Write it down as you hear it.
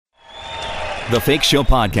The Fakeshow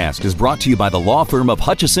podcast is brought to you by the law firm of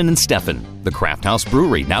Hutchison and Steffen, the Craft House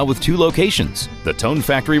Brewery, now with 2 locations, the Tone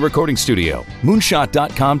Factory Recording Studio,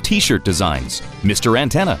 Moonshot.com T-shirt designs, Mr.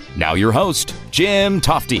 Antenna. Now your host, Jim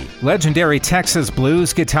Tofte. Legendary Texas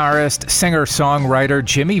blues guitarist, singer-songwriter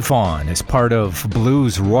Jimmie Vaughan is part of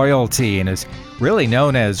blues royalty and is really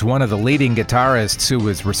known as one of the leading guitarists who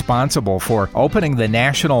was responsible for opening the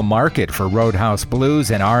national market for Roadhouse blues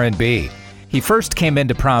and R&B. He first came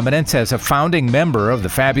into prominence as a founding member of the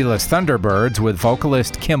Fabulous Thunderbirds with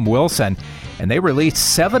vocalist Kim Wilson, and they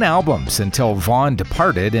released 7 albums until Vaughan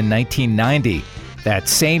departed in 1990. That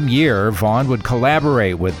same year, Vaughan would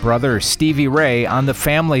collaborate with brother Stevie Ray on the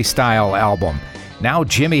Family Style album. Now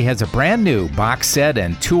Jimmie has a brand new box set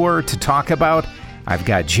and tour to talk about. I've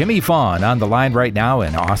got Jimmie Vaughan on the line right now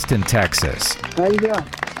in Austin, Texas. How you doing?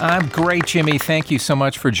 I'm great, Jimmie. Thank you so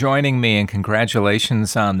much for joining me, and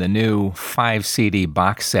congratulations on the new 5-CD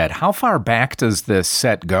box set. How far back does this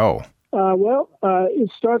set go? It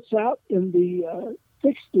starts out in the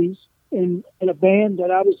 60s in a band that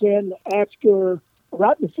I was in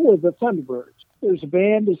right before the Thunderbirds. There's a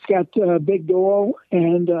band that's got Big Doyle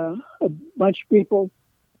and a bunch of people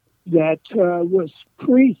that was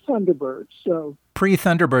pre-Thunderbirds. So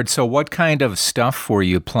pre-Thunderbirds. So what kind of stuff were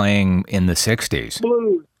you playing in the 60s?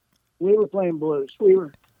 Blues. We were playing blues. We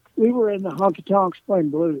were in the honky-tonks playing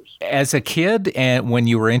blues. As a kid, and when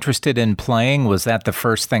you were interested in playing, was that the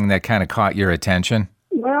first thing that kind of caught your attention?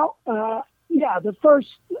 Well, the first,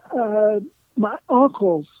 my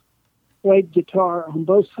uncles played guitar on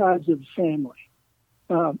both sides of the family.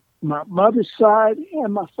 My mother's side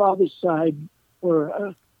and my father's side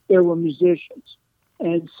were musicians.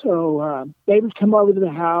 And so they would come over to the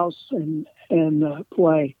house and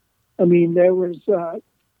play. I mean, there was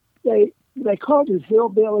they called it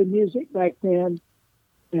hillbilly music back then,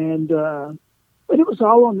 and but it was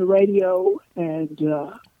all on the radio and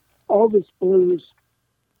all this blues.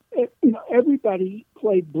 Everybody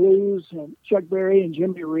played blues, and Chuck Berry and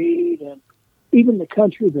Jimmy Reed, and even the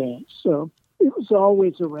country bands. So it was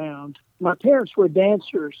always around. My parents were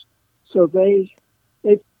dancers, so they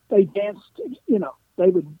danced. They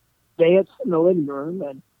would dance in the living room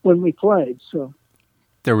and when we played. So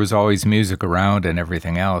there was always music around and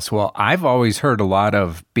everything else. Well, I've always heard a lot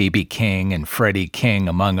of B.B. King and Freddie King,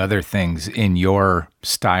 among other things, in your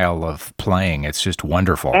style of playing. It's just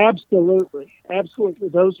wonderful. Absolutely.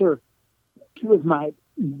 Those are 2 of my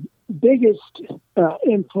biggest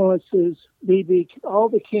influences, B.B., all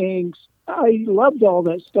the Kings. I loved all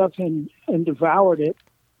that stuff and devoured it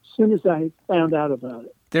as soon as I found out about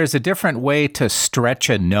it. There's a different way to stretch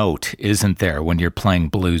a note, isn't there, when you're playing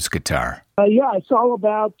blues guitar? It's all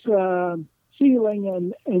about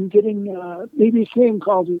feeling and getting, B.B. King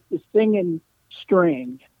called it the singing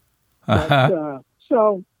string.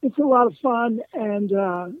 So it's a lot of fun, and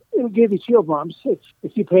it'll give you chill bumps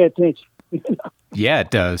if you pay attention. Yeah,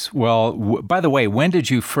 it does. Well, by the way, when did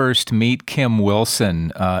you first meet Kim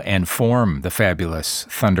Wilson and form the Fabulous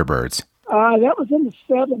Thunderbirds? That was in the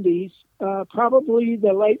 70s. Probably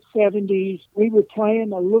the late 70s. We were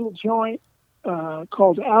playing a little joint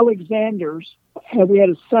called Alexander's, and we had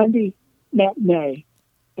a Sunday matinee.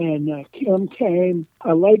 And Kim came,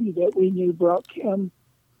 a lady that we knew brought Kim,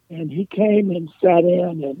 and he came and sat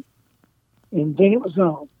in, and then it was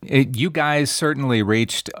on. You guys certainly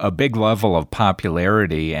reached a big level of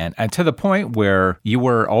popularity, and to the point where you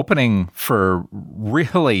were opening for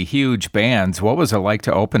really huge bands. What was it like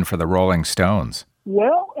to open for the Rolling Stones?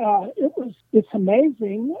 Well, it's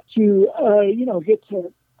amazing to, get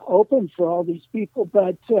to open for all these people,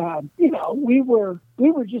 but, we were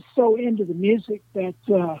just so into the music that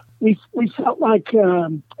we felt like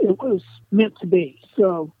it was meant to be.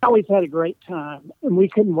 So I always had a great time, and we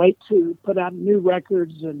couldn't wait to put out new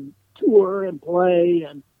records and tour and play.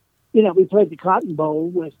 And, we played the Cotton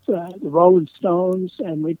Bowl with the Rolling Stones,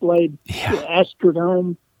 and we played the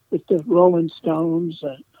Astrodome with the Rolling Stones.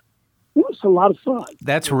 It was a lot of fun.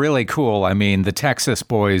 That's really cool. I mean, the Texas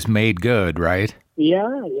boys made good, right?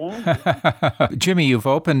 Yeah. Jimmie, you've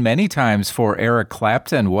opened many times for Eric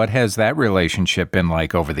Clapton. What has that relationship been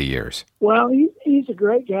like over the years? Well, he's a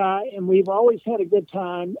great guy, and we've always had a good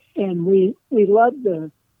time, and we love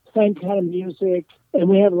the same kind of music, and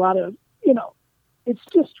we have a lot of, it's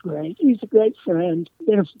just great. He's a great friend.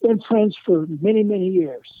 Been friends for many, many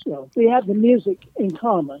years. So we have the music in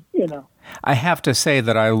common, I have to say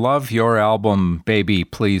that I love your album, Baby,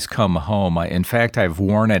 Please Come Home. In fact, I've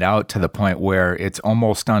worn it out to the point where it's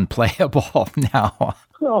almost unplayable now.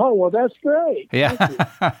 Oh, well, that's great.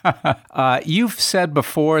 Yeah. You've said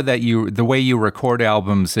before that the way you record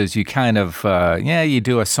albums is you kind of, you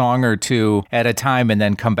do a song or two at a time and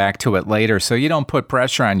then come back to it later. So you don't put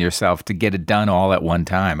pressure on yourself to get it done all at one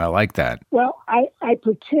time. I like that. Well, I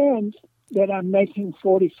pretend that I'm making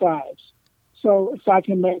 45s. So if I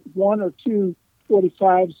can make one or two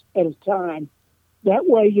 45s at a time, that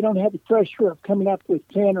way you don't have the pressure of coming up with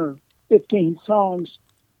 10 or 15 songs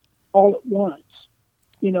all at once,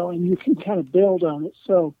 and you can kind of build on it.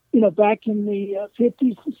 So, back in the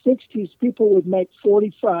 50s and 60s, people would make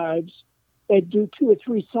 45s. They'd do 2 or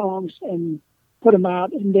 3 songs and put them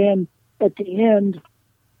out. And then at the end,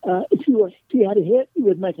 if you had a hit, you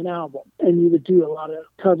would make an album and you would do a lot of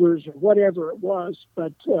covers or whatever it was.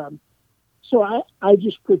 But so I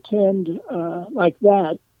just pretend like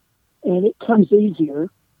that, and it comes easier.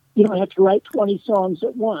 You don't have to write 20 songs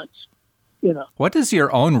at once, What does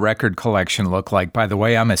your own record collection look like, by the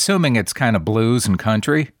way? I'm assuming it's kind of blues and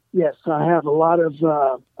country. Yes, I have a lot of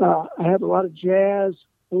jazz,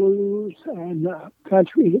 blues, and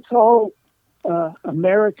country. It's all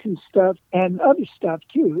American stuff and other stuff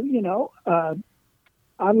too.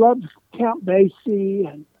 I love Count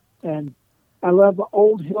Basie and I love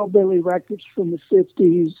old hillbilly records from the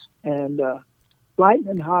 50s and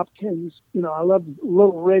Lightning Hopkins. I love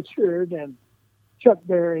Little Richard and Chuck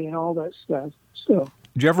Berry and all that stuff. So,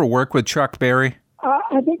 did you ever work with Chuck Berry?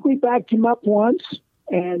 I think we backed him up once,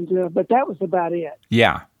 but that was about it.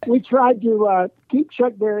 Yeah. We tried to keep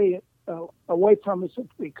Chuck Berry away from us if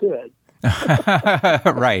we could.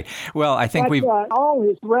 Right. Well, I think we've... all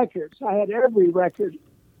his records. I had every record.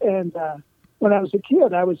 And when I was a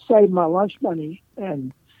kid, I would save my lunch money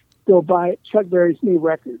and go buy Chuck Berry's new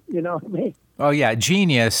record. You know what I mean? Oh, yeah,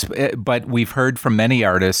 genius. But we've heard from many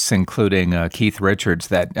artists, including Keith Richards,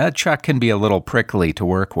 that Chuck can be a little prickly to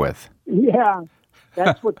work with. Yeah,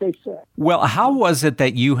 that's what they said. Well, how was it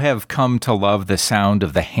that you have come to love the sound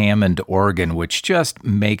of the Hammond organ, which just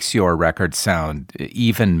makes your record sound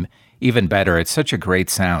even better? It's such a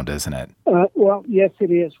great sound, isn't it? Well, yes,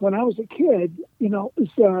 it is. When I was a kid,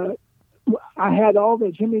 I had all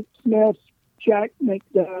the Jimmy Smith, Jack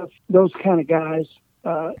McDuff, those kind of guys,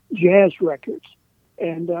 jazz records.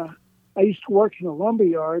 And I used to work in a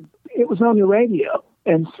lumberyard. It was on the radio.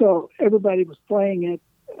 And so everybody was playing it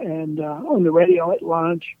and on the radio at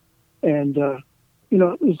lunch. And,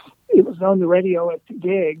 it was on the radio at the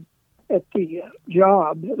gig, at the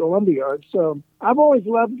job at the lumberyard. So I've always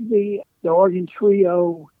loved the organ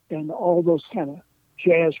trio and all those kind of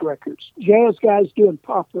jazz records. Jazz guys doing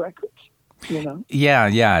pop records.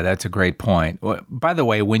 Yeah, that's a great point. By the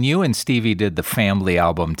way, when you and Stevie did the Family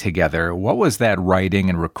album together, what was that writing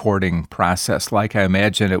and recording process like? I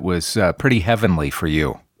imagine it was pretty heavenly for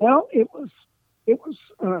you. Well, it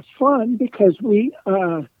was fun because we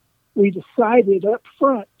decided up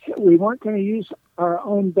front we weren't going to use our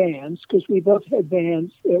own bands because we both had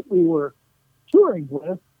bands that we were touring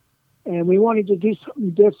with, and we wanted to do something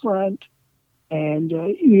different and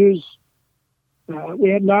use. We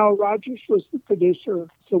had Nile Rodgers was the producer,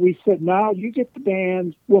 so we said, "Nile, you get the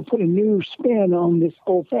band. We'll put a new spin on this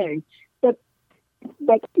whole thing." But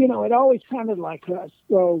it always sounded like us,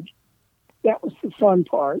 so that was the fun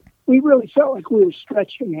part. We really felt like we were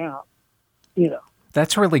stretching out,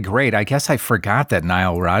 That's really great. I guess I forgot that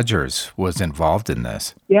Nile Rodgers was involved in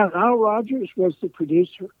this. Yeah, Nile Rodgers was the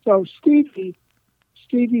producer. So Stevie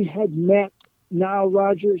had met Nile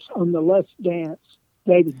Rodgers on the Let's Dance,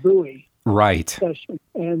 David Bowie. Right. Session.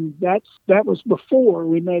 And that was before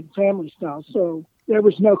we made Family Style. So there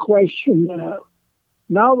was no question.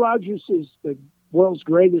 Nile Rodgers is the world's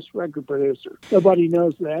greatest record producer. Nobody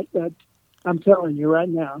knows that, but I'm telling you right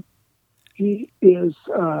now, he is,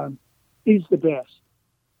 he's the best.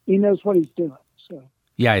 He knows what he's doing. So.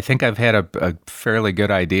 Yeah, I think I've had a fairly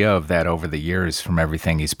good idea of that over the years from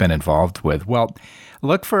everything he's been involved with. Well,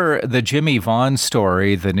 look for the Jimmie Vaughan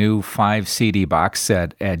story, the new 5-CD box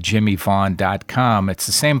set at jimmievaughan.com. It's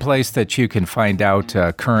the same place that you can find out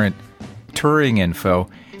current touring info.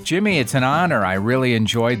 Jimmie, it's an honor. I really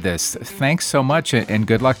enjoyed this. Thanks so much, and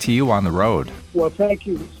good luck to you on the road. Well, thank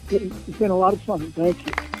you. It's been a lot of fun. Thank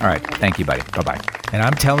you. All right. Thank you, buddy. Bye-bye. And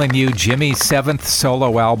I'm telling you, Jimmie's 7th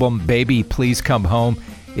solo album, Baby, Please Come Home,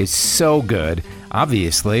 is so good.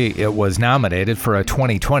 Obviously, it was nominated for a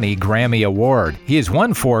 2020 Grammy Award. He has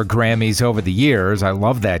won 4 Grammys over the years. I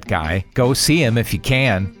love that guy. Go see him if you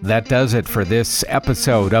can. That does it for this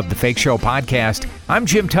episode of the Fake Show podcast. I'm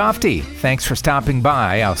Jim Tofte. Thanks for stopping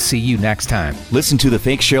by. I'll see you next time. Listen to The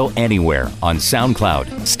Fake Show anywhere on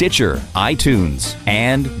SoundCloud, Stitcher, iTunes,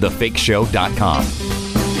 and thefakeshow.com.